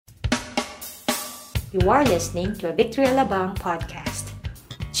You are listening to a Victory Alabang podcast.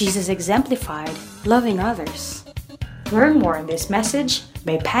 Jesus exemplified loving others. Learn more in this message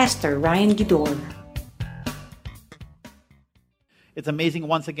by Pastor Ryan Gidor. It's amazing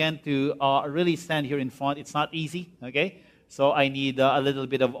once again to really stand here in front. It's not easy, okay? So I need a little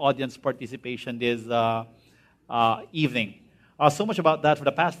bit of audience participation this evening. So much about that. For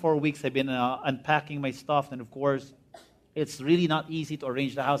the past 4 weeks, I've been unpacking my stuff, and of course, it's really not easy to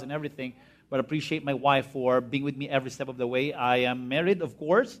arrange the house and everything, but I appreciate my wife for being with me every step of the way. I am married, of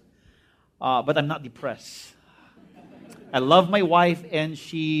course, but I'm not depressed. I love my wife, and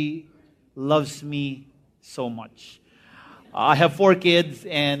she loves me so much. I have 4 kids,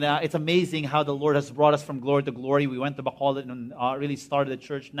 and it's amazing how the Lord has brought us from glory to glory. We went to Bacolod and really started a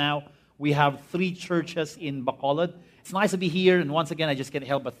church. Now we have 3 churches in Bacolod. It's nice to be here, and once again, I just can't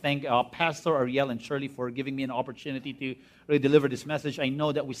help but thank Pastor Ariel and Shirley for giving me an opportunity to really deliver this message. I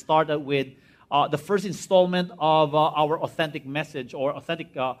know that we started with the first installment of our authentic message, or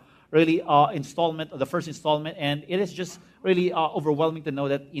authentic installment, the first installment, and it is just really overwhelming to know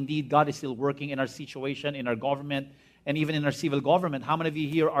that indeed God is still working in our situation, in our government, and even in our civil government. How many of you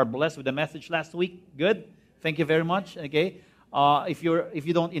here are blessed with the message last week? Good. Thank you very much. Okay. If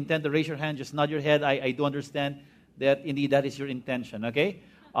you don't intend to raise your hand, just nod your head. I do understand that indeed that is your intention. Okay.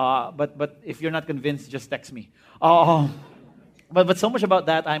 But if you're not convinced, just text me. But so much about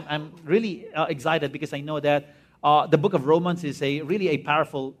that. I'm really excited because I know that the book of Romans is really a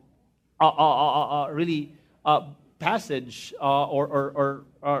powerful passage or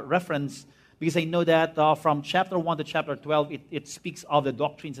reference. Because I know that from chapter 1 to chapter 12, it speaks of the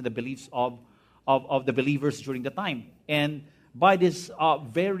doctrines and the beliefs of the believers during the time. And by this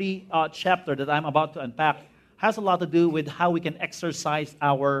very chapter that I'm about to unpack, has a lot to do with how we can exercise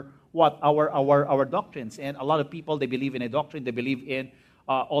our doctrines. And a lot of people, they believe in a doctrine, they believe in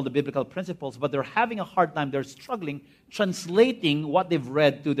all the biblical principles, but they're having a hard time, they're struggling translating what they've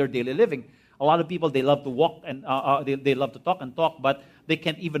read to their daily living. A lot of people, they love to walk and they love to talk and talk, but they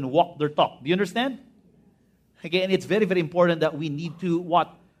can't even walk their talk. Do you understand? Okay, and it's very, very important that we need to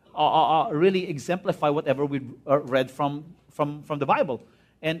really exemplify whatever we read from the Bible.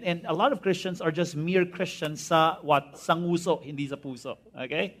 And a lot of Christians are just mere Christians sa nguso, hindi sa puso.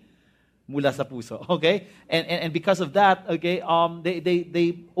 Okay? Mula sa puso. Okay? And because of that, okay,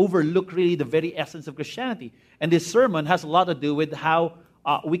 they overlook really the very essence of Christianity. And this sermon has a lot to do with how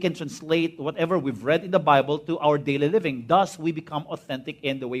we can translate whatever we've read in the Bible to our daily living. Thus, we become authentic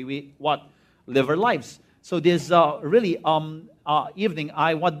in the way we live our lives. So this evening,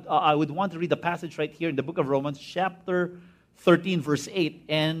 I would want to read the passage right here in the book of Romans, chapter 13, verse 8.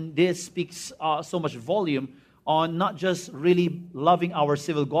 And this speaks so much volume on not just really loving our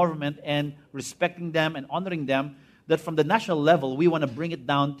civil government and respecting them and honoring them, that from the national level, we want to bring it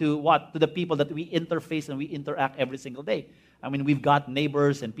down to to the people that we interface and we interact every single day. I mean, we've got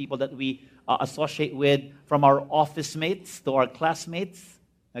neighbors and people that we associate with, from our office mates to our classmates,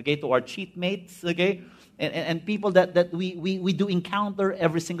 okay, to our cheat mates, okay, and people that we do encounter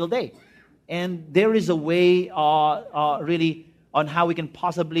every single day. And there is a way really on how we can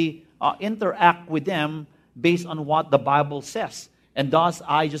possibly interact with them based on what the Bible says. And thus,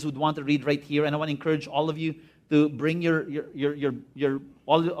 I just would want to read right here, and I want to encourage all of you to bring your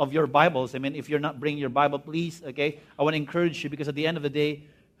all of your Bibles. I mean, if you're not bringing your Bible, please, okay, I want to encourage you, because at the end of the day,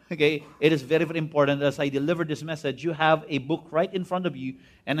 okay, it is very, very important as I deliver this message, you have a book right in front of you,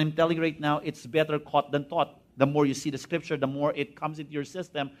 and I'm telling you right now, it's better caught than taught. The more you see the Scripture, the more it comes into your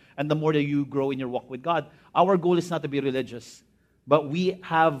system, and the more that you grow in your walk with God. Our goal is not to be religious, but we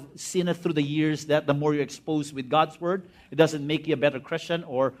have seen it through the years that the more you're exposed with God's Word, it doesn't make you a better Christian,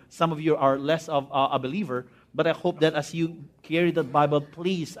 or some of you are less of a believer. But I hope that as you carry the Bible,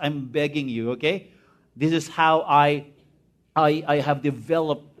 please, I'm begging you, okay? This is how I have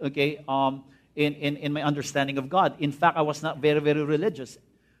developed, okay, in my understanding of God. In fact, I was not very, very religious,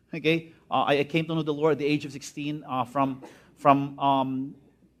 okay? I came to know the Lord at the age of 16 from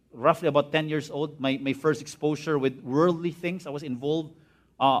roughly about 10 years old. My first exposure with worldly things, I was involved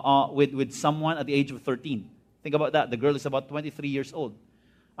with someone at the age of 13. Think about that. The girl is about 23 years old.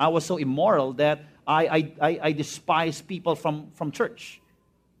 I was so immoral that I despise people from church.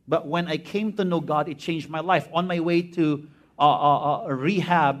 But when I came to know God, it changed my life. On my way to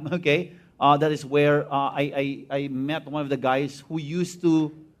rehab, okay, that is where I met one of the guys who used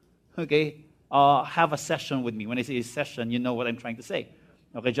to, okay, have a session with me. When I say a session, you know what I'm trying to say.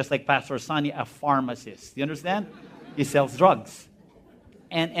 Okay, just like Pastor Sunny, a pharmacist. You understand? He sells drugs.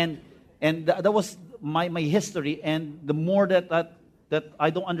 And that was my history. And the more that that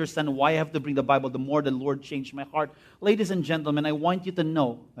I don't understand why I have to bring the Bible, the more the Lord changed my heart. Ladies and gentlemen, I want you to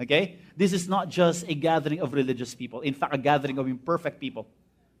know, okay? This is not just a gathering of religious people. In fact, a gathering of imperfect people,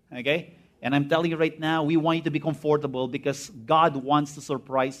 okay? And I'm telling you right now, we want you to be comfortable because God wants to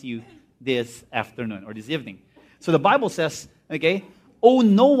surprise you this afternoon or this evening. So the Bible says, okay, owe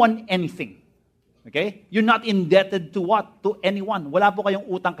no one anything. Okay? You're not indebted to what? To anyone. Wala po kayong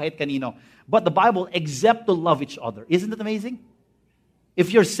utang kahit kanino. But the Bible, except to love each other. Isn't it amazing?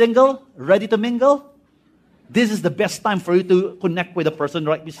 If you're single, ready to mingle, this is the best time for you to connect with the person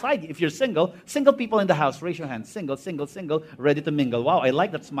right beside you. If you're single people in the house, raise your hand. Single, ready to mingle. Wow, I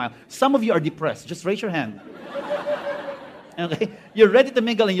like that smile. Some of you are depressed. Just raise your hand. Okay? You're ready to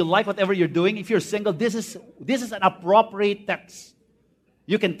mingle and you like whatever you're doing. If you're single, this is an appropriate text.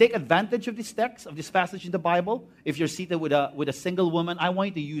 You can take advantage of this text, of this passage in the Bible. If you're seated with a single woman, I want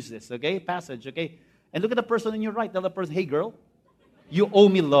you to use this, okay? Passage, okay? And look at the person on your right. Tell the person, hey girl, you owe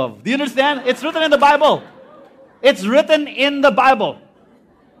me love. Do you understand? It's written in the Bible. It's written in the Bible.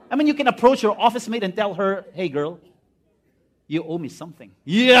 I mean, you can approach your office mate and tell her, hey girl, you owe me something.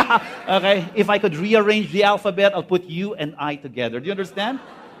 Yeah, okay? If I could rearrange the alphabet, I'll put you and I together. Do you understand?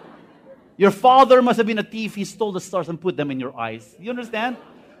 Your father must have been a thief. He stole the stars and put them in your eyes. You understand?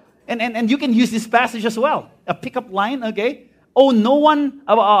 And you can use this passage as well. A pickup line, okay? Owe no one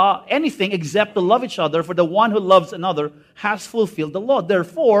anything except to love each other, for the one who loves another has fulfilled the law.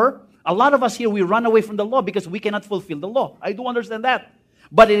 Therefore, a lot of us here, we run away from the law because we cannot fulfill the law. I do understand that.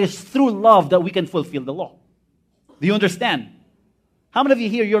 But it is through love that we can fulfill the law. Do you understand? How many of you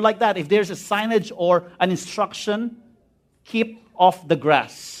here, you're like that? If there's a signage or an instruction, keep off the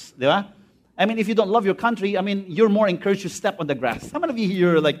grass. Diba? I mean, if you don't love your country, I mean, you're more encouraged to step on the grass. How many of you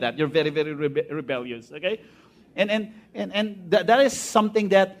here are like that? You're very, very rebellious, okay? And that is something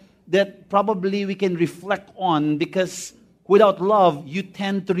that probably we can reflect on, because without love, you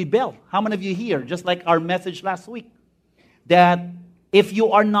tend to rebel. How many of you here, just like our message last week, that if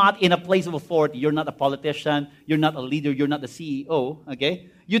you are not in a place of authority, you're not a politician, you're not a leader, you're not the CEO, okay?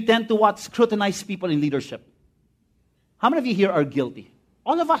 You tend to what? Scrutinize people in leadership. How many of you here are guilty?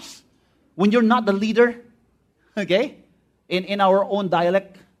 All of us. When you're not the leader, okay, in our own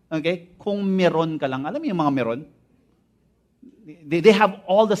dialect, okay, kung meron ka lang, alam mo yung mga meron? They have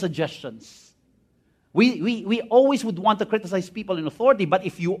all the suggestions. We always would want to criticize people in authority, but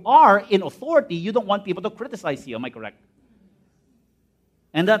if you are in authority, you don't want people to criticize you. Am I correct?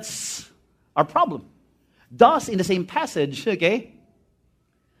 And that's our problem. Thus, in the same passage, okay,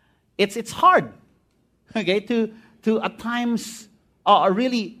 it's hard, okay, to at times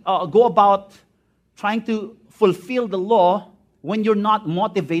really go about trying to fulfill the law when you're not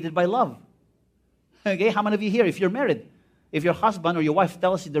motivated by love. Okay, how many of you here, if you're married, if your husband or your wife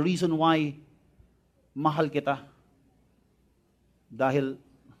tells you the reason why mahal kita, dahil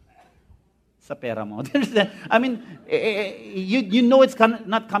sa pera mo. I mean, you know it's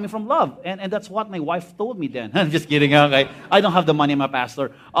not coming from love. And that's what my wife told me then. I'm just kidding, okay? I don't have the money, my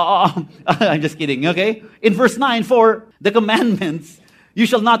pastor. I'm just kidding, okay? In verse 9, for the commandments, you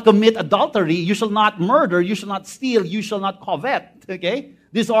shall not commit adultery, you shall not murder, you shall not steal, you shall not covet, okay?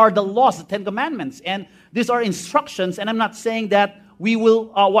 These are the laws, the 10 commandments. And these are instructions, and I'm not saying that we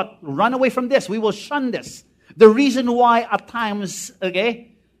will, run away from this. We will shun this. The reason why at times, okay,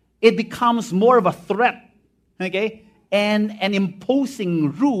 it becomes more of a threat, okay, and an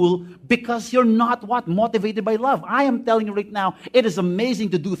imposing rule because you're not what? Motivated by love. I am telling you right now, it is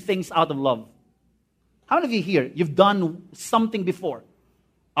amazing to do things out of love. How many of you here, you've done something before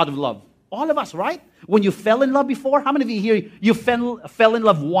out of love? All of us, right? When you fell in love before, how many of you here, you fell in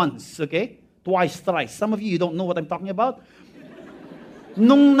love once, okay? Twice, thrice. Some of you don't know what I'm talking about.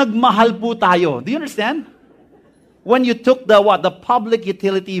 Nung nagmahal po tayo. Do you understand? When you took the public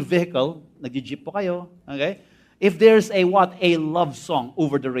utility vehicle, nag-jeep po kayo, okay? If there's a love song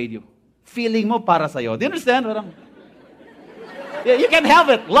over the radio, feeling mo para sa'yo. Do you understand? Yeah, you can have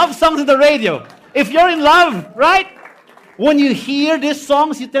it. Love songs in the radio. If you're in love, right? When you hear these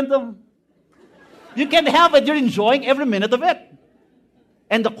songs, you can have it. You're enjoying every minute of it.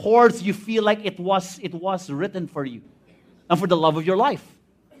 And the chords, you feel like it was written for you and for the love of your life.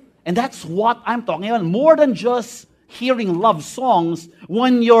 And that's what I'm talking about. More than just hearing love songs.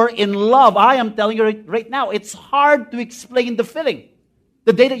 When you're in love, I am telling you right now, it's hard to explain the feeling.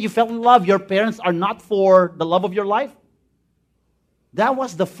 The day that you fell in love, your parents are not for the love of your life. That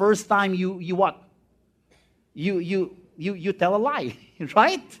was the first time you tell a lie,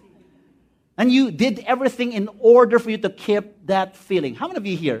 right? And you did everything in order for you to keep that feeling. How many of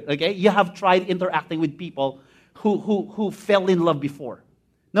you here, okay, you have tried interacting with people who fell in love before?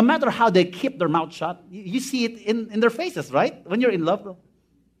 No matter how they keep their mouth shut, you see it in their faces, right? When you're in love.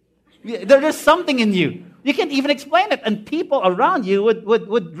 There's something in you. You can't even explain it. And people around you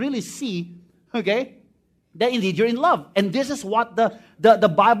would really see, okay, that indeed you're in love. And this is what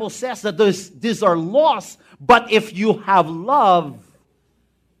the Bible says, that these are laws. But if you have love,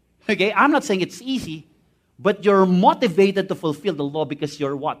 okay, I'm not saying it's easy, but you're motivated to fulfill the law because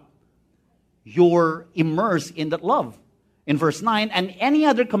you're what? You're immersed in that love. In verse 9, and any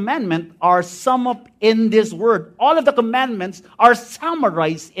other commandment are summed up in this word. All of the commandments are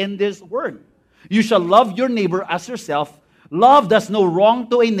summarized in this word. You shall love your neighbor as yourself. Love does no wrong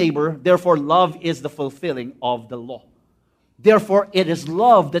to a neighbor. Therefore, love is the fulfilling of the law. Therefore, it is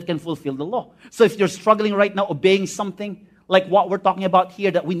love that can fulfill the law. So if you're struggling right now obeying something like what we're talking about here,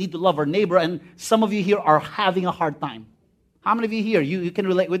 that we need to love our neighbor, and some of you here are having a hard time. How many of you here, you can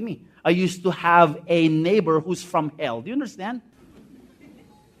relate with me? I used to have a neighbor who's from hell. Do you understand?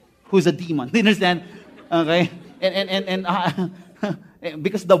 Who's a demon. Do you understand? Okay? And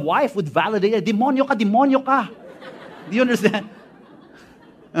because the wife would validate it. Demonyo ka, demonyo ka. Do you understand?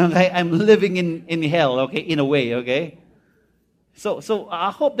 Okay? I'm living in hell, okay? In a way, okay? So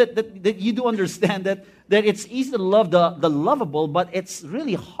I hope that you do understand that it's easy to love the lovable, but it's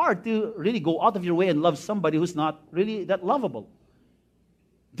really hard to really go out of your way and love somebody who's not really that lovable.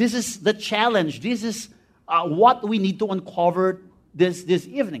 This is the challenge. This is what we need to uncover this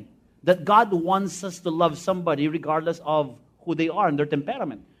evening. That God wants us to love somebody regardless of who they are and their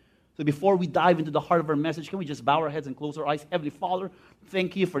temperament. So before we dive into the heart of our message, can we just bow our heads and close our eyes? Heavenly Father,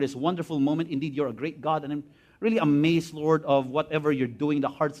 thank you for this wonderful moment. Indeed, you're a great God, and I'm really amazed, Lord, of whatever you're doing in the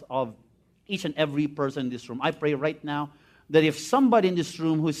hearts of each and every person in this room. I pray right now that if somebody in this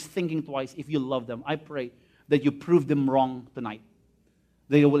room who's thinking twice, if you love them, I pray that you prove them wrong tonight.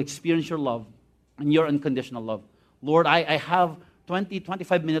 They will experience your love and your unconditional love. Lord, I have 20,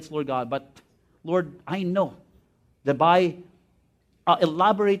 25 minutes, Lord God, but Lord, I know that by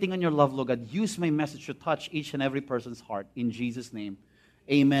elaborating on your love, Lord God, use my message to touch each and every person's heart. In Jesus' name,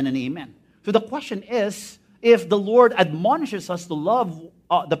 amen and amen. So the question is, if the Lord admonishes us to love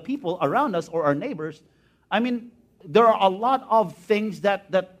the people around us or our neighbors, I mean, there are a lot of things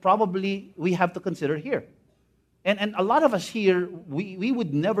that probably we have to consider here. And a lot of us here, we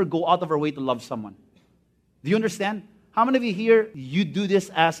would never go out of our way to love someone. Do you understand? How many of you here, you do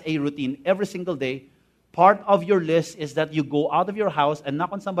this as a routine every single day? Part of your list is that you go out of your house and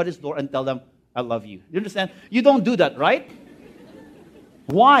knock on somebody's door and tell them, I love you. You understand? You don't do that, right?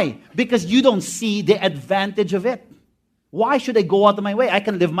 Why? Because you don't see the advantage of it. Why should I go out of my way? I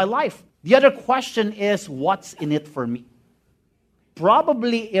can live my life. The other question is, what's in it for me?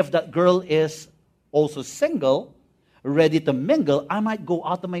 Probably if that girl is also single, ready to mingle, I might go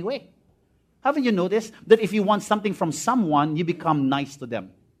out of my way. Haven't you noticed that if you want something from someone, you become nice to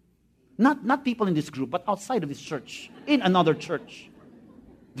them? Not people in this group, but outside of this church, in another church.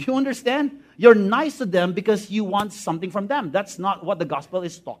 Do you understand? You're nice to them because you want something from them. That's not what the gospel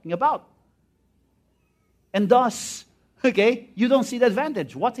is talking about. And thus, okay, you don't see the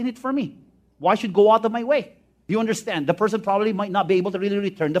advantage. What's in it for me? Why should I go out of my way? Do you understand? The person probably might not be able to really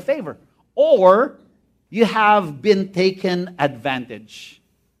return the favor. Or you have been taken advantage.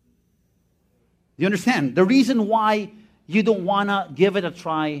 Do you understand? The reason why you don't want to give it a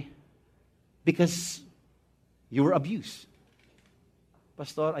try, because you were abused.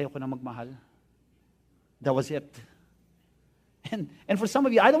 Pastor, ayoko na magmahal. That was it. And for some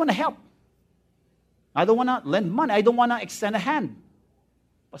of you, I don't want to help. I don't want to lend money. I don't want to extend a hand.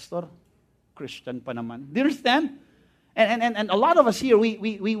 Pastor, Christian pa naman. Do you understand? And a lot of us here,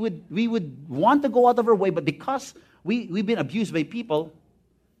 we would want to go out of our way, but because we've been abused by people,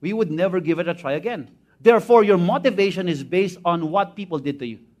 we would never give it a try again. Therefore, your motivation is based on what people did to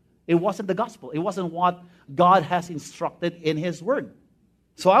you. It wasn't the gospel. It wasn't what God has instructed in His Word.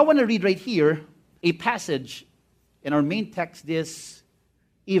 So I want to read right here a passage in our main text this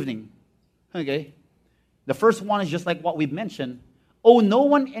evening. Okay? The first one is just like what we've mentioned. Owe no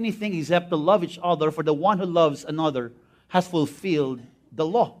one anything except to love each other, for the one who loves another has fulfilled the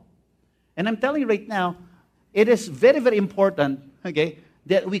law. And I'm telling you right now, it is very, very important, okay,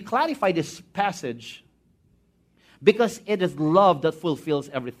 that we clarify this passage because it is love that fulfills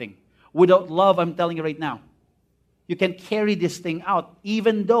everything. Without love, I'm telling you right now, you can carry this thing out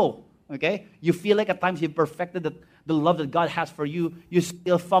even though, okay, you feel like at times you've perfected the love that God has for you, you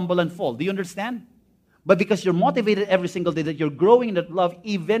still fumble and fall. Do you understand? But because you're motivated every single day that you're growing in that love,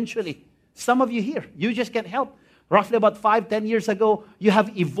 eventually, some of you here, you just can't help. Roughly about 5-10 years ago, you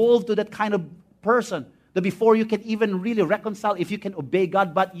have evolved to that kind of person that before you can even really reconcile if you can obey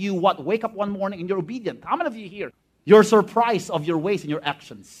God, but you wake up one morning and you're obedient. How many of you here? You're surprised of your ways and your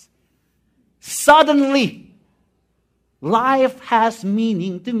actions. Suddenly, life has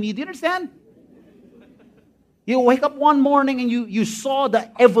meaning to me. Do you understand? You wake up one morning and you saw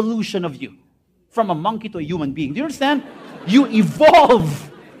the evolution of you. From a monkey to a human being. Do you understand? You evolve.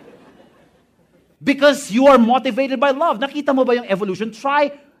 Because you are motivated by love. Nakita mo ba yung evolution?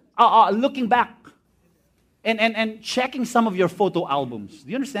 Try looking back and checking some of your photo albums. Do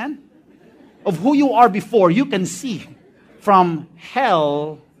you understand? Of who you are before, you can see from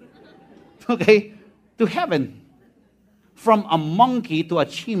hell, okay, to heaven. From a monkey to a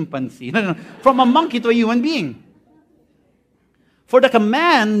chimpanzee. No. From a monkey to a human being. For the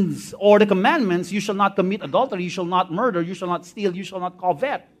commands or the commandments, you shall not commit adultery, you shall not murder, you shall not steal, you shall not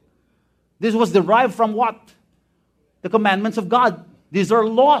covet. This was derived from what? The commandments of God. These are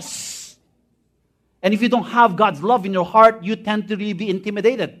laws. And if you don't have God's love in your heart, you tend to really be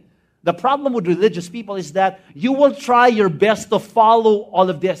intimidated. The problem with religious people is that you will try your best to follow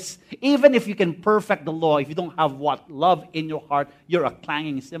all of this. Even if you can perfect the law, if you don't have what? Love in your heart, you're a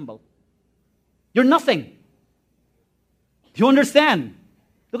clanging cymbal. You're nothing. Do you understand?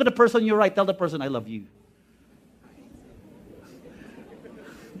 Look at the person you're right. Tell the person, I love you.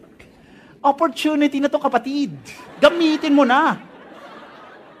 Opportunity na to, kapatid. Gamitin mo na.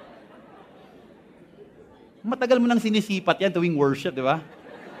 Matagal mo nang sinisipat yan tuwing worship, di ba?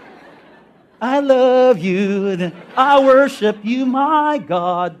 I love you. I worship you, my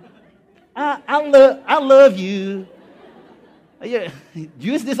God. I love you.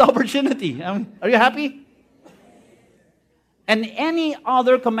 Use this opportunity. Are you happy? And any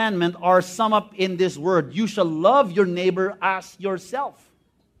other commandment are summed up in this word. You shall love your neighbor as yourself.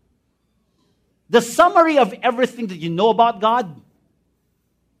 The summary of everything that you know about God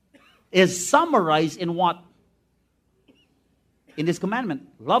is summarized in what? In this commandment.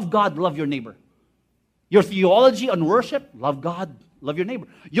 Love God, love your neighbor. Your theology on worship, love God, love your neighbor.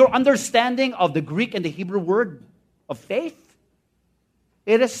 Your understanding of the Greek and the Hebrew word of faith,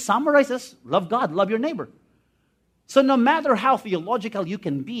 it is summarized as love God, love your neighbor. So no matter how theological you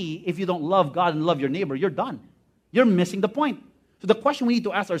can be, if you don't love God and love your neighbor, you're done. You're missing the point. So the question we need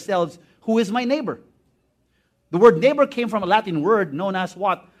to ask ourselves, who is my neighbor? The word neighbor came from a Latin word known as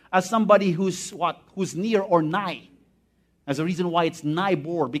what? As somebody who's what? Who's near or nigh. There's a reason why it's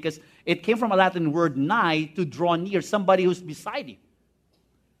neighbor, because it came from a Latin word nigh, to draw near, somebody who's beside you.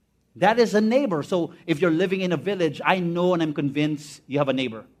 That is a neighbor. So if you're living in a village, I know and I'm convinced you have a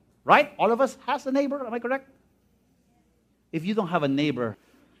neighbor. Right? All of us has a neighbor, am I correct? If you don't have a neighbor,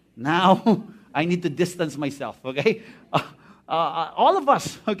 now I need to distance myself, okay? All of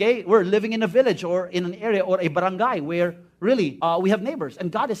us, okay, we're living in a village or in an area or a barangay where really we have neighbors.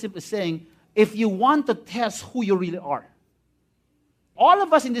 And God is simply saying, if you want to test who you really are, all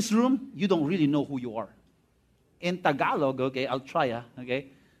of us in this room, you don't really know who you are. In Tagalog, okay, I'll try,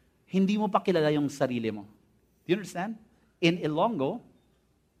 okay, hindi mo pa kilala yung sarili mo. Do you understand? In Ilonggo,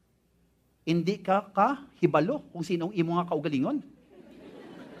 hindi ka kahibalo kung sinong imo nga kaugalingon.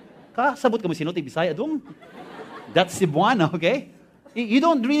 Kasabot ka mo sino, ti Bisaya dum. That's Cebuano, okay? You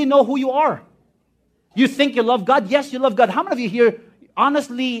don't really know who you are. You think you love God? Yes, you love God. How many of you here,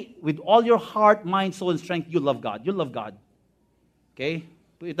 honestly, with all your heart, mind, soul, and strength, you love God? You love God. Okay?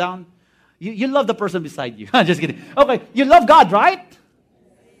 Put it down. You love the person beside you. Just kidding. Okay, you love God, right?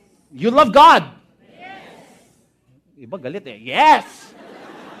 You love God. Yes. Iba galit eh. Yes!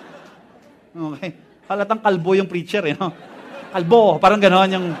 Okay. Halatang kalbo yung preacher, eh, no? Kalbo, parang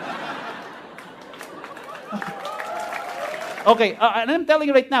gano'n yung... Okay, and I'm telling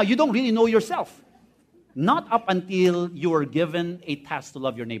you right now, you don't really know yourself. Not up until you are given a task to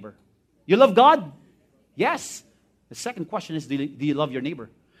love your neighbor. You love God? Yes. The second question is, do you love your neighbor?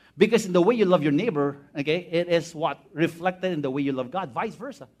 Because in the way you love your neighbor, okay, it is what? Reflected in the way you love God, vice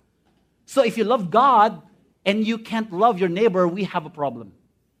versa. So if you love God and you can't love your neighbor, we have a problem.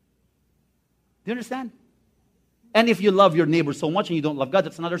 Do you understand? And if you love your neighbor so much and you don't love God,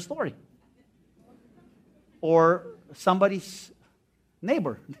 that's another story. Or somebody's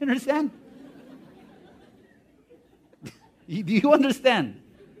neighbor. Do you understand? Do you understand?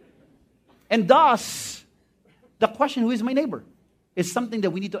 And thus, the question, who is my neighbor, is something that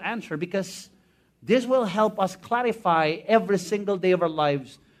we need to answer, because this will help us clarify every single day of our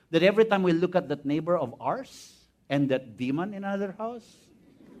lives, that every time we look at that neighbor of ours and that demon in another house,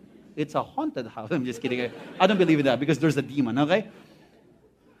 it's a haunted house. I'm just kidding. I don't believe in that, because there's a demon, okay?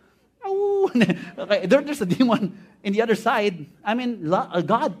 Okay, there's a demon in the other side. I mean,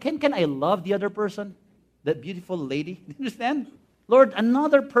 God, can I love the other person? That beautiful lady? Do you understand? Lord,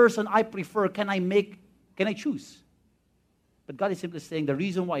 another person I prefer, can I choose? But God is simply saying, the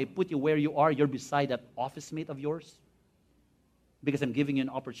reason why I put you where you are, you're beside that office mate of yours, because I'm giving you an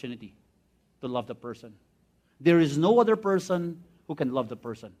opportunity to love the person. There is no other person who can love the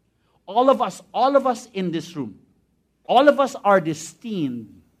person. All of us in this room, all of us are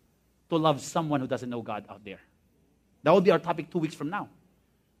destined to love someone who doesn't know God out there. That will be our topic 2 weeks from now.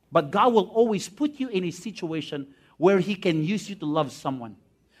 But God will always put you in a situation where He can use you to love someone.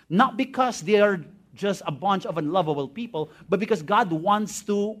 Not because they are just a bunch of unlovable people, but because God wants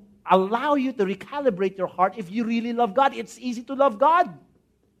to allow you to recalibrate your heart. If you really love God, it's easy to love God.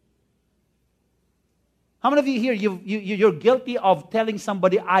 How many of you here, you're guilty of telling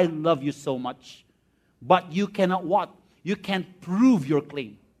somebody, I love you so much, but you cannot what? You can't prove your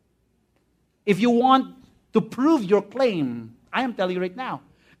claim. If you want to prove your claim, I am telling you right now,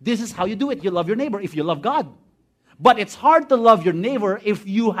 this is how you do it. You love your neighbor if you love God. But it's hard to love your neighbor if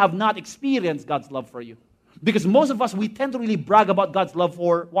you have not experienced God's love for you. Because most of us, we tend to really brag about God's love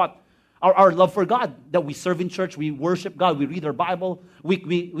for what? Our love for God. That we serve in church, we worship God, we read our Bible, we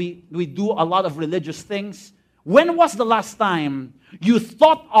do a lot of religious things. When was the last time you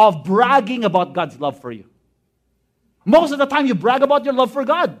thought of bragging about God's love for you? Most of the time you brag about your love for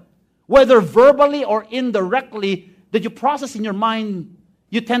God. Whether verbally or indirectly, that you process in your mind,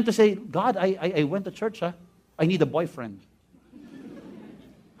 you tend to say, God, I went to church, I need a boyfriend.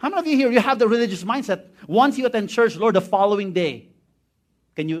 How many of you here, you have the religious mindset? Once you attend church, Lord, the following day,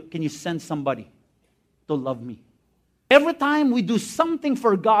 can you send somebody to love me? Every time we do something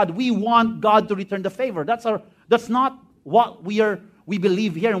for God, we want God to return the favor. That's not what we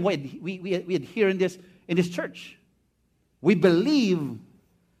believe here and what we adhere in this church. We believe,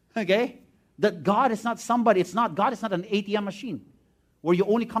 okay, that God is not somebody, God is not an ATM machine where you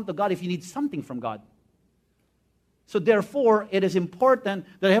only come to God if you need something from God. So therefore, it is important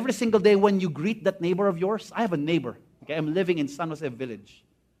that every single day when you greet that neighbor of yours, I have a neighbor. Okay, I'm living in San Jose Village.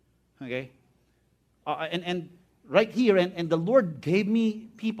 Okay, and right here, and the Lord gave me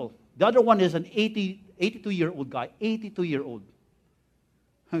people. The other one is an 82-year-old guy, 82-year-old.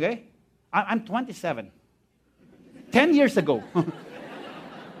 Okay, I'm 27. 10 years ago.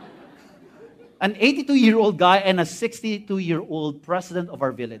 An 82-year-old guy and a 62-year-old president of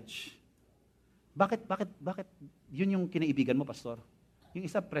our village. Bakit yun yung kinaibigan mo, Pastor? Yung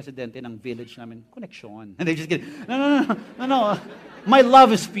isa presidente ng village namin, connection. And they just kidding. No. My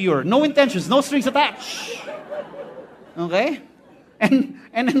love is pure. No intentions, no strings attached. Okay? And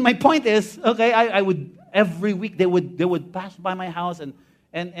then my point is, okay, I would every week they would pass by my house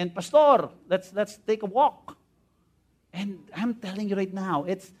and Pastor, let's take a walk. And I'm telling you right now,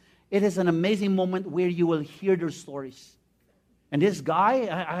 it is an amazing moment where you will hear their stories. And this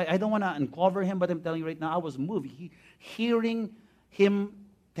guy, I don't want to uncover him, but I'm telling you right now, I was moved. Hearing him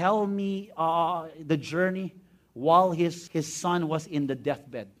tell me the journey while his son was in the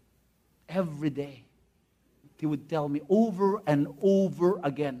deathbed. Every day, he would tell me over and over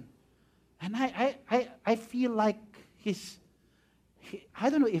again. And I feel like I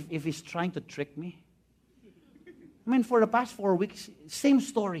don't know if he's trying to trick me. I mean, for the past 4 weeks, same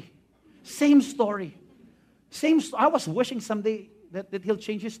story. I was wishing someday that he'll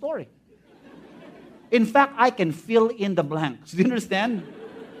change his story. In fact, I can fill in the blanks. Do you understand?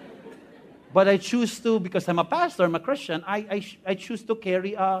 But I choose to, because I'm a pastor, I'm a Christian, I choose to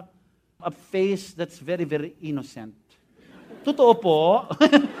carry a face that's very, very innocent. Totoo po.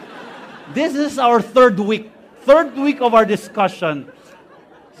 This is our third week of our discussion.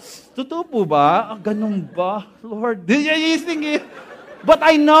 Totoo po ba? Ganun ba? Lord, you think but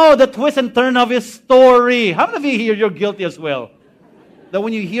I know the twist and turn of his story. How many of you here, you're guilty as well? That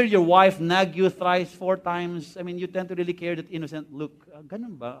when you hear your wife nag you thrice, 4 times, I mean, you tend to really carry that innocent look.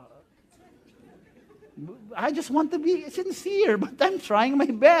 Ganun ba? I just want to be sincere, but I'm trying my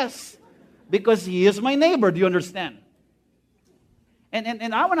best. Because he is my neighbor, do you understand?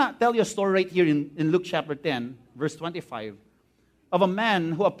 And I want to tell you a story right here in Luke chapter 10, verse 25, of a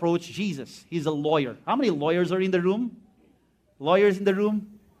man who approached Jesus. He's a lawyer. How many lawyers are in the room? Lawyers in the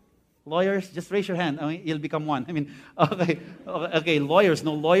room? Lawyers, just raise your hand. I mean, you'll become one. I mean, okay, lawyers.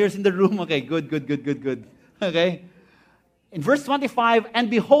 No lawyers in the room? Okay, good. Okay. In verse 25, and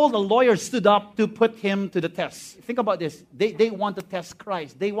behold, a lawyer stood up to put him to the test. Think about this. They want to test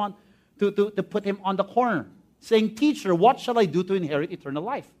Christ. They want to put him on the corner, saying, Teacher, what shall I do to inherit eternal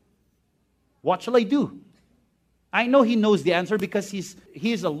life? What shall I do? I know he knows the answer because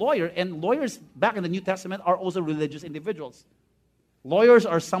he's a lawyer, and lawyers back in the New Testament are also religious individuals. Lawyers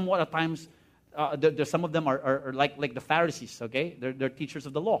are somewhat at times, some of them are like the Pharisees, okay? They're teachers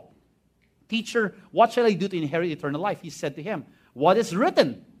of the law. Teacher, what shall I do to inherit eternal life? He said to him, what is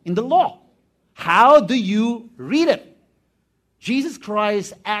written in the law? How do you read it? Jesus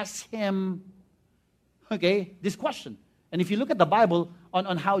Christ asked him, okay, this question. And if you look at the Bible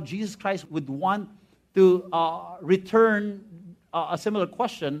on how Jesus Christ would want to return a similar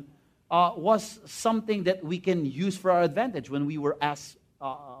question, was something that we can use for our advantage when we were asked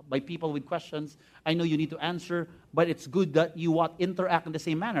by people with questions. I know you need to answer, but it's good that you interact in the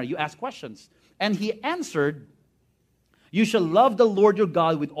same manner. You ask questions. And he answered, "You shall love the Lord your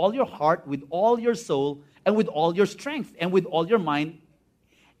God with all your heart, with all your soul, and with all your strength, and with all your mind,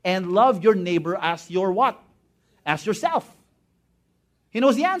 and love your neighbor as your what? As yourself." He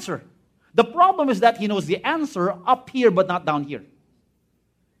knows the answer. The problem is that he knows the answer up here but not down here.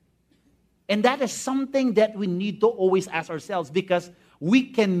 And that is something that we need to always ask ourselves, because we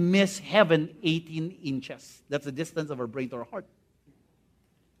can miss heaven 18 inches. That's the distance of our brain to our heart.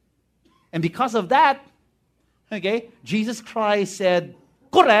 And because of that, okay, Jesus Christ said,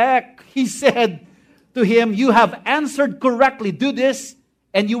 correct. He said to him, "You have answered correctly. Do this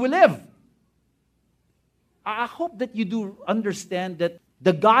and you will live." I hope that you do understand that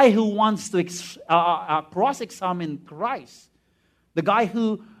the guy who wants to cross-examine Christ, the guy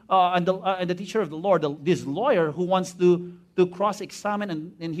who, and the teacher of the Lord, this lawyer who wants to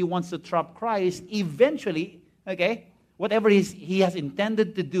cross-examine and he wants to trap Christ, eventually, okay, whatever he has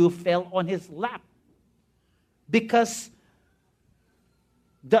intended to do fell on his lap. Because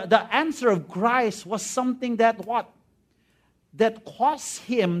the answer of Christ was something that what? That caused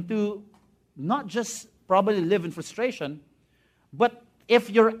him to not just probably live in frustration, but if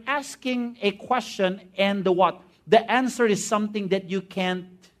you're asking a question and the answer is something that you can't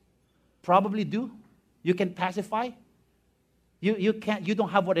probably do, you can pacify, you don't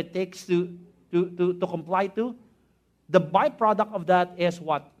have what it takes to comply to, the byproduct of that is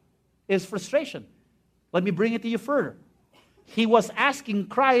what? Is frustration. Let me bring it to you further. He was asking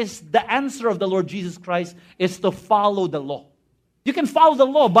Christ, the answer of the Lord Jesus Christ is to follow the law. You can follow the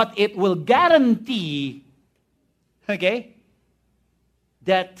law, but it will guarantee, okay,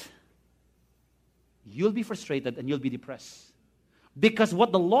 that you'll be frustrated and you'll be depressed. Because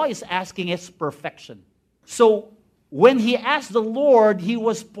what the law is asking is perfection. So when he asked the Lord, he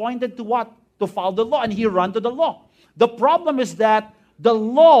was pointed to what? To follow the law, and he ran to the law. The problem is that the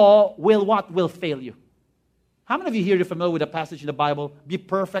law will what? Will fail you. How many of you here are familiar with a passage in the Bible? Be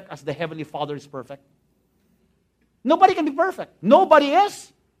perfect as the Heavenly Father is perfect. Nobody can be perfect. Nobody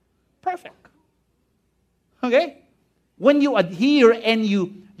is perfect. Okay? When you adhere and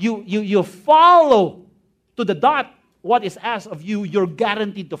you follow to the dot what is asked of you, you're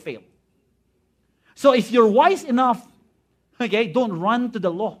guaranteed to fail. So if you're wise enough, okay, don't run to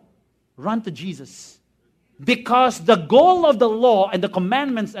the law. Run to Jesus. Because the goal of the law and the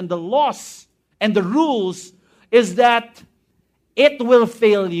commandments and the laws and the rules is that it will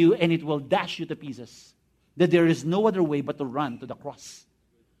fail you and it will dash you to pieces. That there is no other way but to run to the cross.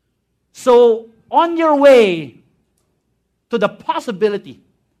 So, on your way to the possibility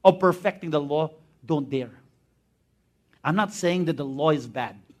of perfecting the law, don't dare. I'm not saying that the law is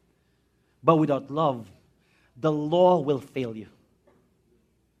bad, but without love, the law will fail you.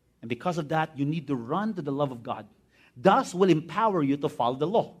 And because of that, you need to run to the love of God. Thus will empower you to follow the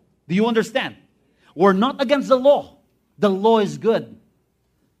law. Do you understand? We're not against the law. The law is good,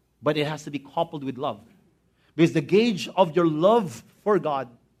 but it has to be coupled with love. Because the gauge of your love for God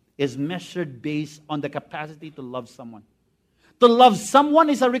is measured based on the capacity to love someone. To love someone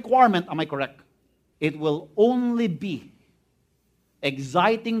is a requirement, am I correct? It will only be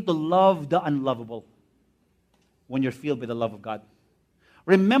exciting to love the unlovable when you're filled with the love of God.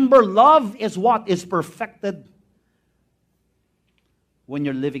 Remember, love is what is perfected when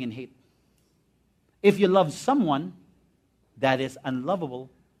you're living in hate. If you love someone that is unlovable,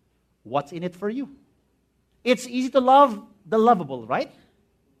 what's in it for you? It's easy to love the lovable, right?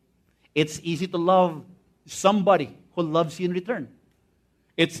 It's easy to love somebody who loves you in return.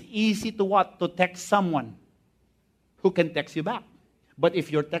 It's easy to what? To text someone who can text you back. But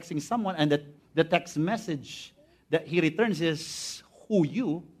if you're texting someone and the text message that he returns is, who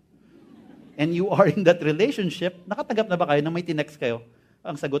you? And you are in that relationship, nakatanggap na ba kayo na may tinext kayo?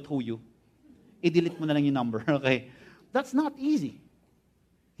 Ang sagot, who you? I-delete mo na lang yung number, okay? That's not easy.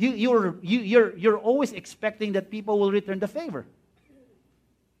 You're always expecting that people will return the favor.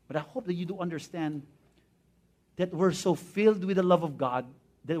 But I hope that you do understand that we're so filled with the love of God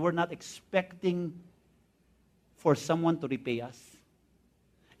that we're not expecting for someone to repay us.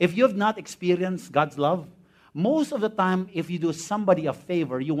 If you have not experienced God's love, most of the time, if you do somebody a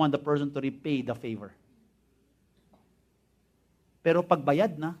favor, you want the person to repay the favor. Pero pag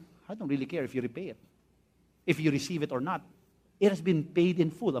bayad na, I don't really care if you repay it. If you receive it or not. It has been paid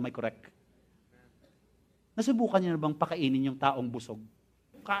in full, am I correct? Nasubukan niyo na bang pakainin yung taong busog?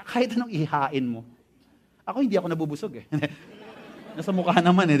 Kahit anong ihain mo. Hindi ako nabubusog eh. Nasa mukha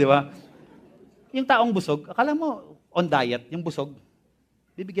naman eh, di ba? Yung taong busog, akala mo on diet, yung busog,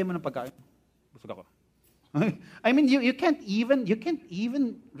 bibigyan mo ng pagkain. Busog ako. I mean, you can't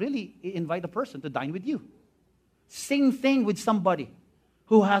even really invite a person to dine with you. Same thing with somebody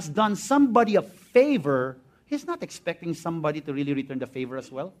who has done somebody a favor. He's not expecting somebody to really return the favor as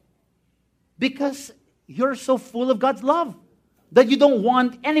well. Because you're so full of God's love that you don't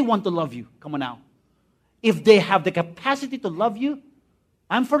want anyone to love you. Come on now. If they have the capacity to love you,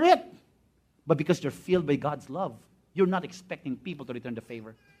 I'm for it. But because you're filled by God's love, you're not expecting people to return the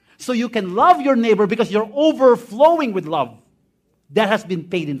favor. So you can love your neighbor because you're overflowing with love that has been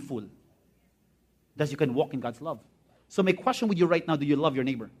paid in full. Thus you can walk in God's love. So my question with you right now, do you love your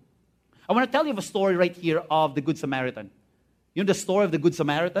neighbor? I want to tell you a story right here of the Good Samaritan. You know the story of the Good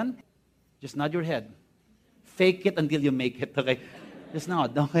Samaritan? Just nod your head. Fake it until you make it, okay? Just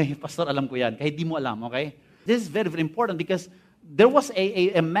nod, okay? Pastor, alam ko yan. Kahit di mo alam, okay? This is very, very important because there was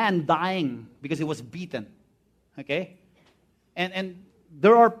a man dying because he was beaten, okay? And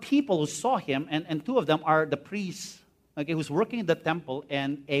there are people who saw him, and two of them are the priests, okay, who's working in the temple,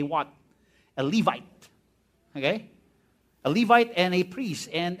 and a what? A Levite, okay? A Levite and a priest.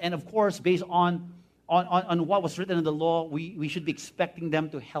 And of course, based on what was written in the law, we should be expecting them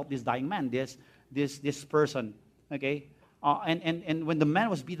to help this dying man, this person, okay? And when the man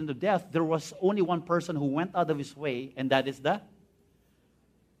was beaten to death, there was only one person who went out of his way, and that is the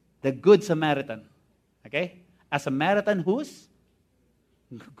Good Samaritan, okay? A Samaritan who's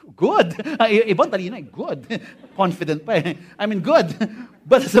good. Ibang talino eh, good. Confident pa eh. I mean, good.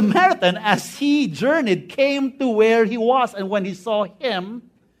 But the Samaritan, as he journeyed, came to where he was. And when he saw him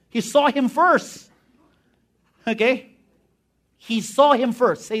first. Okay? He saw him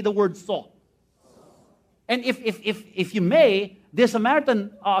first. Say the word saw. And if you may, the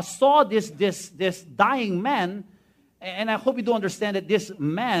Samaritan saw this dying man. And I hope you do understand that this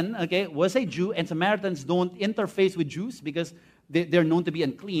man, okay, was a Jew. And Samaritans don't interface with Jews because they're known to be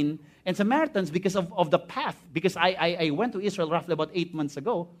unclean. And Samaritans, because of the path, because I went to Israel roughly about 8 months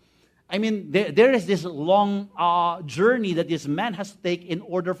ago. I mean, there is this long journey that this man has to take in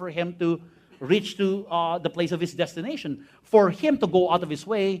order for him to reach to the place of his destination. For him to go out of his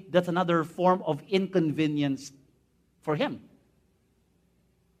way, that's another form of inconvenience for him.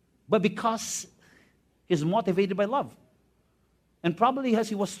 But because he's motivated by love. And probably as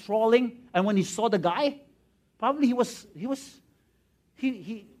he was strolling, and when he saw the guy, probably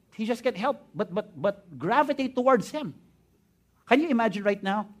he just can't help but gravitate towards him. Can you imagine right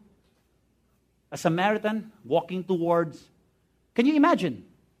now? A Samaritan walking towards. Can you imagine?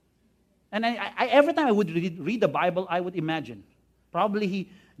 And I every time I would read the Bible, I would imagine. Probably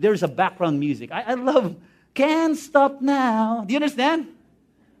there's a background music. I love Can't Stop Now. Do you understand?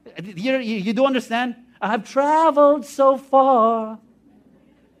 You do understand? I have traveled so far.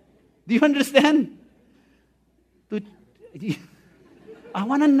 Do you understand? I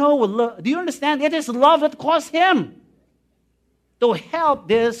want to know, do you understand? It is love that caused him to help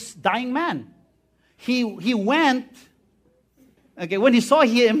this dying man. He went, okay, when he saw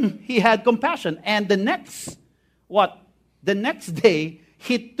him, he had compassion. And the next day,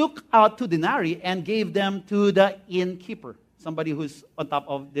 he took out 2 denarii and gave them to the innkeeper, somebody who's on top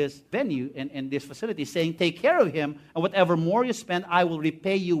of this venue and this facility, saying, take care of him, and whatever more you spend, I will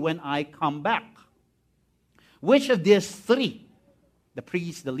repay you when I come back. Which of these 3, the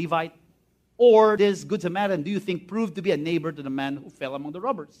priest, the Levite, or this Good Samaritan, do you think proved to be a neighbor to the man who fell among the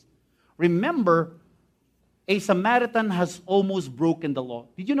robbers? Remember, a Samaritan has almost broken the law.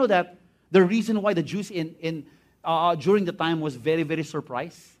 Did you know that the reason why the Jews during the time was very, very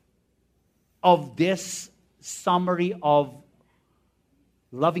surprised of this summary of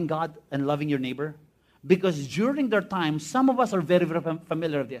loving God and loving your neighbor? Because during their time, some of us are very, very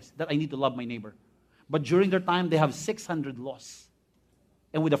familiar with this, that I need to love my neighbor. But during their time, they have 600 laws.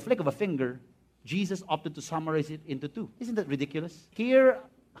 And with a flick of a finger, Jesus opted to summarize it into 2. Isn't that ridiculous? Here,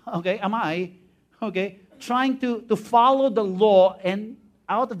 okay, am I, okay, trying to follow the law, and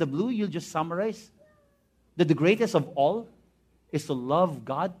out of the blue, you'll just summarize that the greatest of all is to love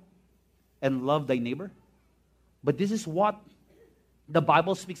God and love thy neighbor. But this is what the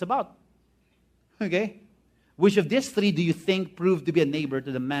Bible speaks about. Okay? Which of these 3 do you think proved to be a neighbor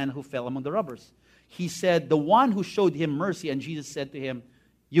to the man who fell among the robbers? He said, the one who showed him mercy, and Jesus said to him,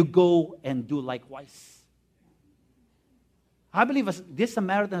 you go and do likewise. I believe this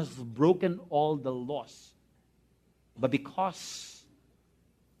Samaritan has broken all the laws. But because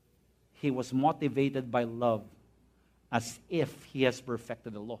he was motivated by love, as if He has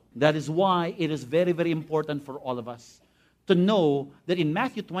perfected the law. That is why it is very, very important for all of us to know that in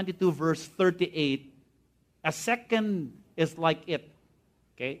Matthew 22, verse 38, a second is like it.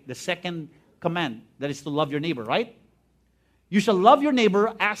 Okay? The second command, that is to love your neighbor, right? You shall love your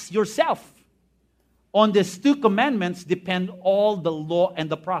neighbor as yourself. On these two commandments depend all the law and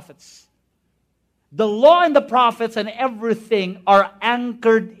the prophets. The law and the prophets and everything are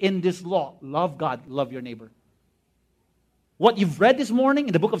anchored in this law. Love God, love your neighbor. What you've read this morning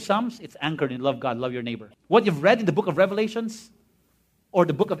in the book of Psalms, it's anchored in love God, love your neighbor. What you've read in the book of Revelations or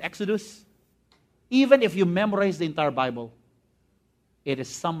the book of Exodus, even if you memorize the entire Bible, it is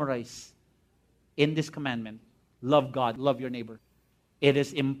summarized in this commandment. Love God, love your neighbor. It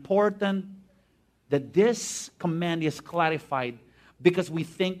is important that this command is clarified because we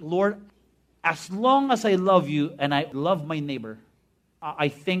think, Lord, as long as I love you and I love my neighbor, I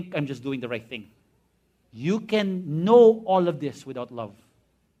think I'm just doing the right thing. You can know all of this without love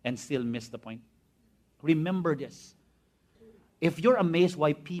and still miss the point. Remember this. If you're amazed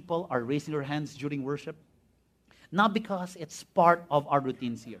why people are raising their hands during worship, not because it's part of our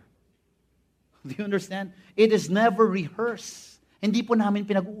routines here. Do you understand? It is never rehearsed. Hindi po namin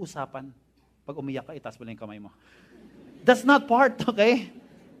pinag-uusapan. Pag umiyak ka, itaas mo lang yung kamay mo. That's not part, okay?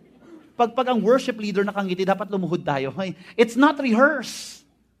 Pag ang worship leader nakangiti, dapat lumuhod tayo. It's not rehearsed.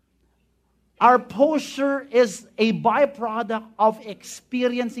 Our posture is a byproduct of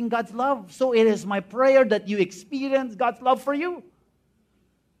experiencing God's love. So it is my prayer that you experience God's love for you.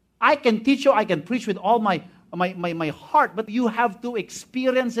 I can teach you, I can preach with all my heart, but you have to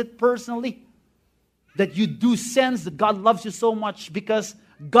experience it personally. That you do sense that God loves you so much, because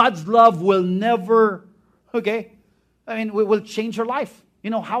God's love will never, will change your life. You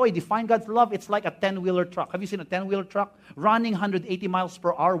know how I define God's love? It's like a 10-wheeler truck. Have you seen a 10-wheeler truck? Running 180 miles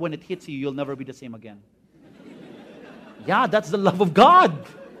per hour, when it hits you, you'll never be the same again. Yeah, that's the love of God.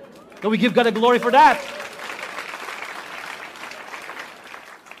 So we give God the glory for that.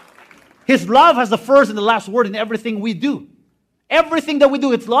 His love has the first and the last word in everything we do. Everything that we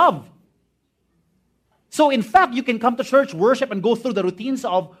do, it's love. So in fact, you can come to church, worship, and go through the routines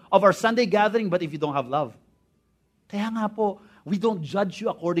of our Sunday gathering, but if you don't have love, kaya nga po, we don't judge you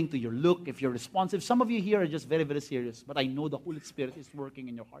according to your look, if you're responsive. Some of you here are just very, very serious, but I know the Holy Spirit is working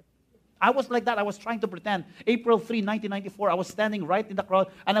in your heart. I was like that. I was trying to pretend. April 3, 1994, I was standing right in the crowd,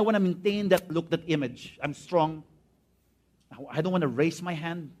 and I want to maintain that look, that image. I'm strong. I don't want to raise my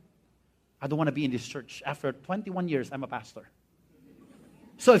hand. I don't want to be in this church. After 21 years, I'm a pastor.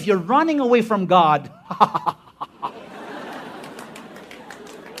 So if you're running away from God,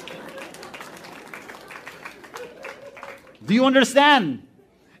 do you understand?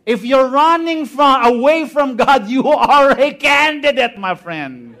 If you're running away from God, you are a candidate, my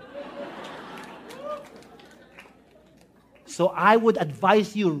friend. So I would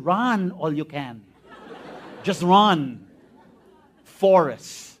advise you, run all you can. Just run.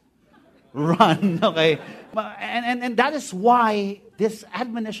 Forest. Run, okay? And that is why this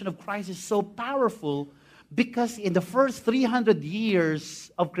admonition of Christ is so powerful, because in the first 300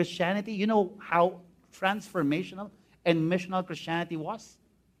 years of Christianity, you know how transformational and missional Christianity was?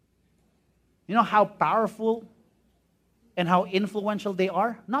 You know how powerful and how influential they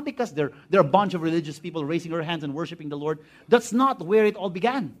are? Not because they're a bunch of religious people raising their hands and worshiping the Lord. That's not where it all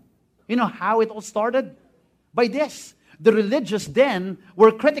began. You know how it all started? By this. The religious then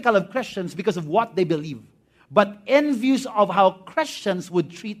were critical of Christians because of what they believe, but envious of how Christians would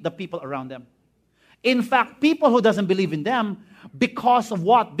treat the people around them. In fact, people who doesn't believe in them, because of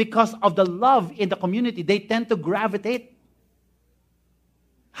what? Because of the love in the community, they tend to gravitate.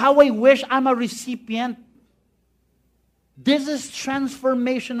 How I wish I'm a recipient. This is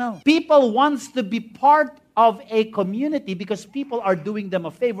transformational. People wants to be part of a community because people are doing them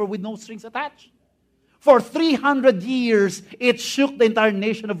a favor with no strings attached. For 300 years, it shook the entire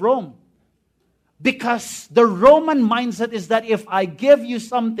nation of Rome. Because the Roman mindset is that if I give you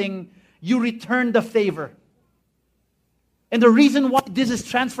something, you return the favor. And the reason why this is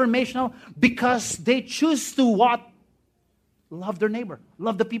transformational, because they choose to what? Love their neighbor.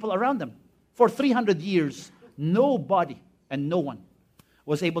 Love the people around them. For 300 years, nobody and no one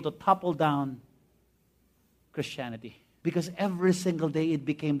was able to topple down Christianity. Because every single day it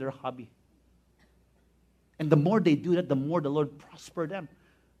became their hobby. And the more they do that, the more the Lord prospered them.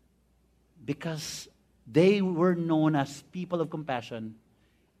 Because they were known as people of compassion.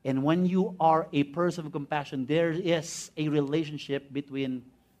 And when you are a person of compassion, there is a relationship between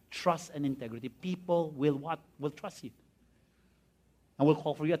trust and integrity. People will what? Will trust you. And will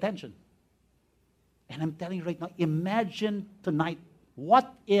call for your attention. And I'm telling you right now, imagine tonight,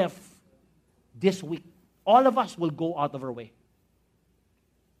 what if this week all of us will go out of our way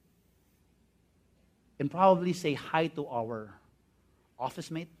and probably say hi to our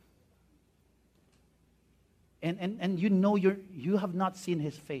office mate. And you have not seen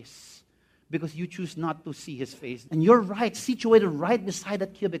his face because you choose not to see his face. And you're right, situated right beside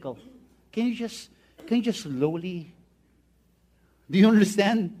that cubicle. Can you just slowly, do you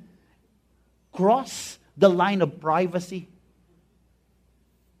understand? Cross the line of privacy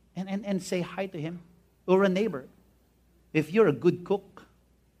and say hi to him or a neighbor. If you're a good cook,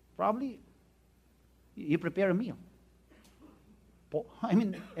 probably you prepare a meal. I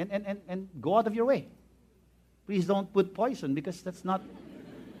mean, and go out of your way. Please don't put poison because that's not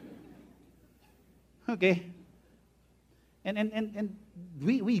okay. And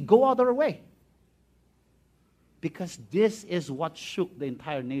we go out of our way because this is what shook the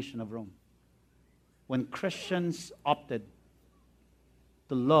entire nation of Rome. When Christians opted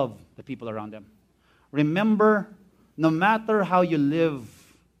to love the people around them. Remember, no matter how you live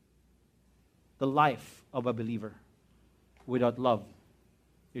the life of a believer, without love,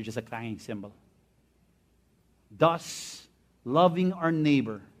 you're just a clanging cymbal. Thus, loving our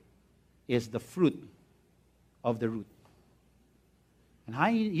neighbor is the fruit of the root.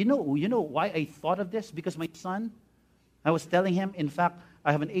 And you know why I thought of this? Because my son, I was telling him, in fact,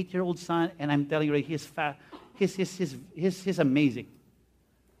 I have an 8-year-old son, and I'm telling you, he's fat. He's amazing.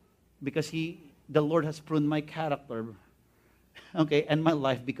 Because the Lord has pruned my character, okay, and my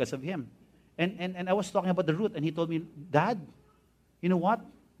life because of him. And I was talking about the root, and he told me, Dad, you know what?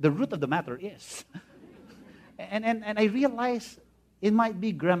 The root of the matter is. and I realized it might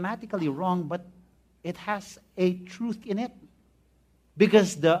be grammatically wrong, but it has a truth in it.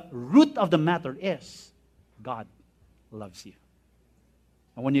 Because the root of the matter is God loves you.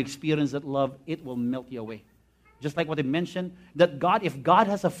 And when you experience that love, it will melt you away. Just like what I mentioned, that if God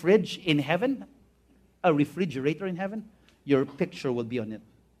has a fridge in heaven, a refrigerator in heaven, your picture will be on it.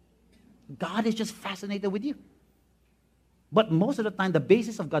 God is just fascinated with you. But most of the time, the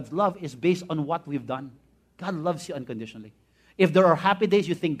basis of God's love is based on what we've done. God loves you unconditionally. If there are happy days,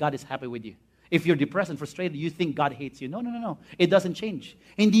 you think God is happy with you. If you're depressed and frustrated, you think God hates you. No. It doesn't change.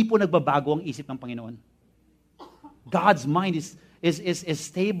 Hindi po nagbabago ang isip ng Panginoon. God's mind is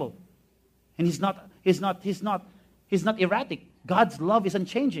stable. And He's not erratic. God's love is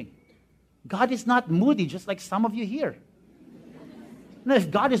unchanging. God is not moody, just like some of you here. No, if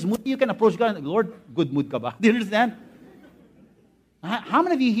God is moody, you can approach God and, Lord, good mood ka ba? Do you understand? How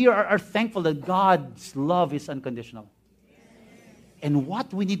many of you here are thankful that God's love is unconditional? And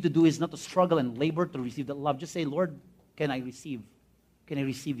what we need to do is not to struggle and labor to receive that love. Just say, Lord, can I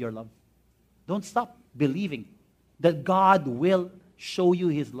receive your love? Don't stop believing that God will show you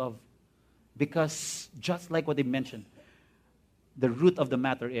His love. Because just like what they mentioned, the root of the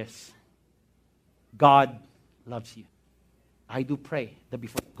matter is God loves you. I do pray that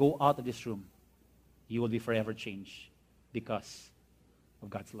before you go out of this room, you will be forever changed because of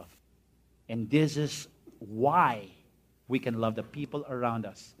God's love. And this is why we can love the people around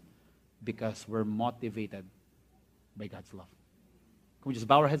us, because we're motivated by God's love. Can we just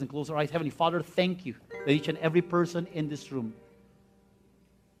bow our heads and close our eyes? Heavenly Father, thank you that each and every person in this room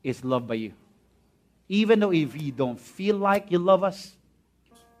is loved by you. Even though if you don't feel like you love us,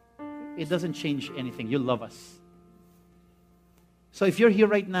 it doesn't change anything. You love us. So if you're here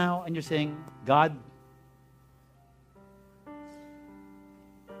right now and you're saying, God,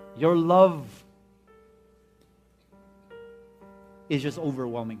 your love is just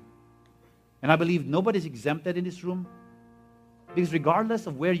overwhelming. And I believe nobody's exempted in this room, because regardless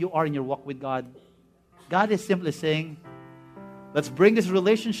of where you are in your walk with God, God is simply saying, let's bring this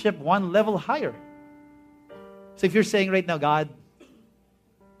relationship one level higher. So if you're saying right now, God,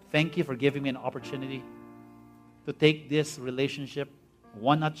 thank you for giving me an opportunity to take this relationship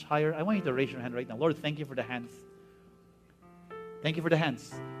one notch higher, I want you to raise your hand right now. Lord, thank you for the hands. Thank you for the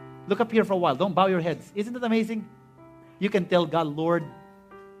hands. Look up here for a while. Don't bow your heads. Isn't it amazing? You can tell God, Lord,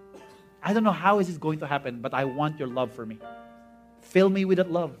 I don't know how is this going to happen, but I want your love for me. Fill me with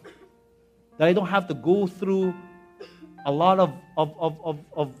that love. That I don't have to go through a lot of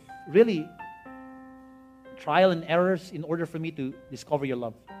really trial and errors in order for me to discover your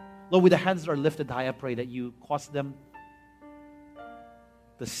love. Lord, with the hands that are lifted high, I pray that you cause them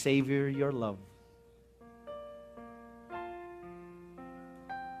to savor your love.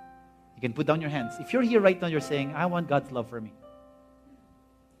 You can put down your hands. If you're here right now, you're saying, I want God's love for me.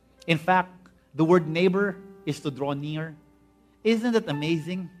 In fact, the word neighbor is to draw near. Isn't it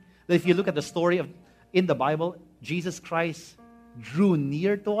amazing that if you look at the story in the Bible, Jesus Christ drew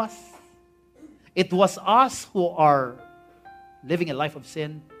near to us? It was us who are living a life of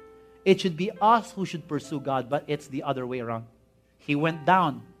sin. It should be us who should pursue God, but it's the other way around. He went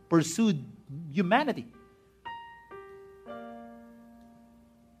down, pursued humanity.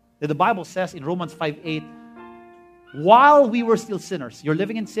 The Bible says in Romans 5:8, while we were still sinners, you're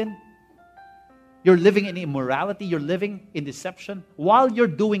living in sin, you're living in immorality, you're living in deception. While you're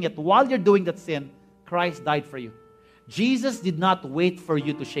doing that sin, Christ died for you. Jesus did not wait for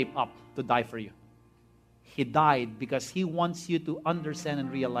you to shape up to die for you. He died because He wants you to understand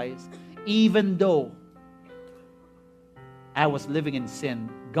and realize, even though I was living in sin,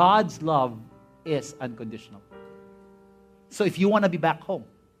 God's love is unconditional. So if you want to be back home,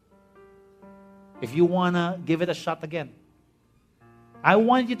 if you want to give it a shot again, I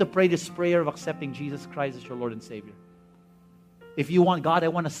want you to pray this prayer of accepting Jesus Christ as your Lord and Savior. If you want, God, I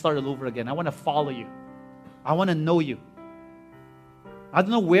want to start all over again. I want to follow you. I want to know you. I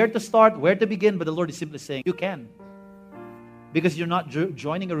don't know where to start, where to begin, but the Lord is simply saying, you can. Because you're not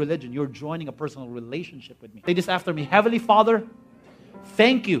joining a religion, you're joining a personal relationship with me. Say this after me. Heavenly Father,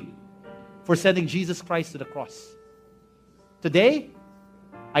 thank you for sending Jesus Christ to the cross. Today,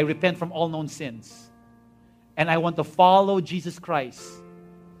 I repent from all known sins. And I want to follow Jesus Christ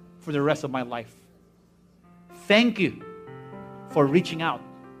for the rest of my life. Thank you for reaching out.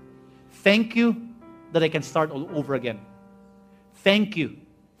 Thank you that I can start all over again. Thank you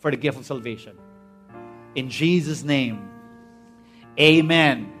for the gift of salvation. In Jesus' name,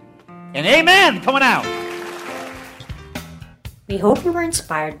 amen. And amen. Come on out. We hope you were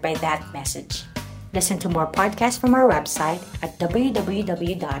inspired by that message. Listen to more podcasts from our website at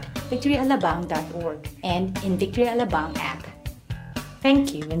www.victoryalabang.org and in Victory Alabang app.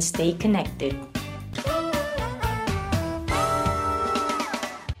 Thank you and stay connected.